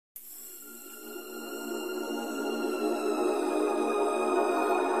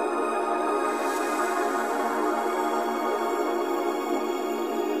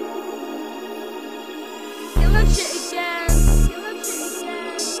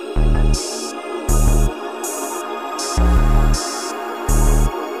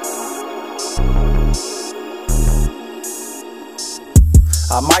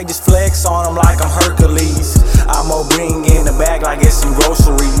I might just flex on them like I'm Hercules. I'ma bring in the bag like it's some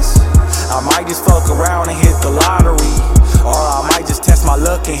groceries. I might just fuck around and hit the lottery, or I might just test my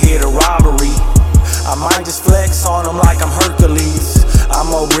luck and hit a robbery. I might just flex on them like I'm Hercules.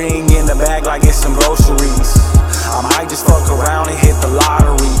 I'ma bring in the bag like it's some groceries. I might just fuck around and hit the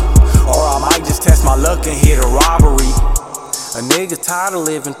lottery, or I might just test my luck and hit a robbery. A nigga tired of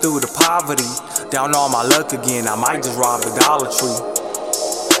living through the poverty. Down on my luck again, I might just rob the Dollar Tree.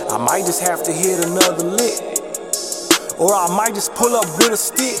 I might just have to hit another lick, or I might just pull up with a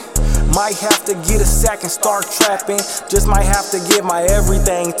stick. Might have to get a sack and start trapping. Just might have to give my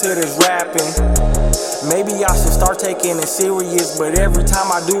everything to this rapping. Maybe I should start taking it serious, but every time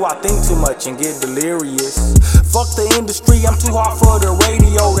I do I think too much and get delirious. Fuck the industry, I'm too hot for the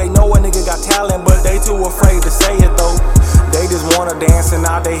radio. They know a nigga got talent, but they too afraid to say it though. They just wanna dance and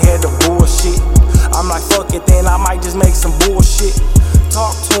now they head to bullshit. I'm like fuck it then, I might just make some bullshit.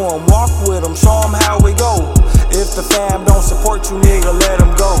 Talk to them, walk with them, show them how we go. If the fam don't support you, nigga, let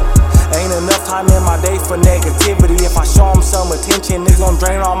them go. Ain't enough time in my day for negativity. If I show them some attention, it's gonna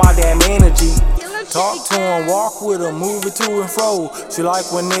drain all my damn energy. Talk to them, walk with them, move it to and fro. She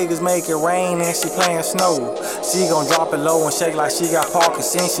like when niggas make it rain and she playing snow. She gon' drop it low and shake like she got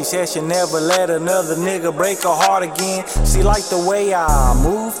Parkinson's. She said she never let another nigga break her heart again. She like the way I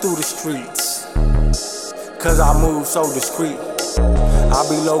move through the streets, cause I move so discreet. I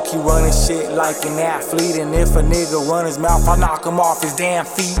be low-key running shit like an athlete, and if a nigga run his mouth, I knock him off his damn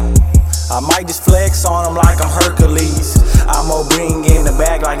feet. I might just flex on him like I'm Hercules. I'ma bring in the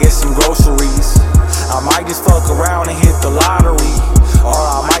bag like it's some groceries. I might just fuck around and hit the lottery, or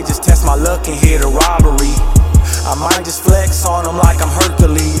I might just test my luck and hit a robbery. I might just flex on him like I'm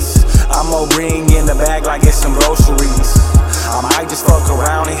Hercules. I'ma bring in the bag like it's some groceries. I might just fuck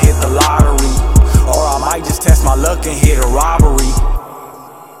around and hit the lottery, or I might just test my luck and hit a robbery.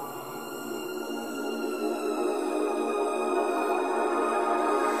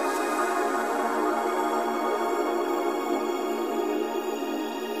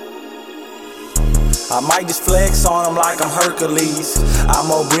 I might just flex on them like I'm Hercules.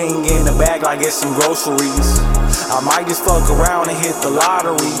 I'ma bring in the bag like it's some groceries. I might just fuck around and hit the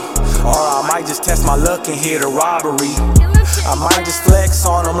lottery, or I might just test my luck and hit a robbery. I might just flex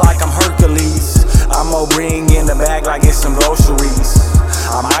on them like I'm Hercules. I'ma bring in the bag like it's some groceries.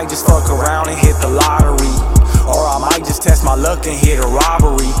 I might just fuck around and hit the lottery, or I might just test my luck and hit a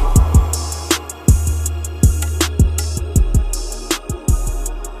robbery.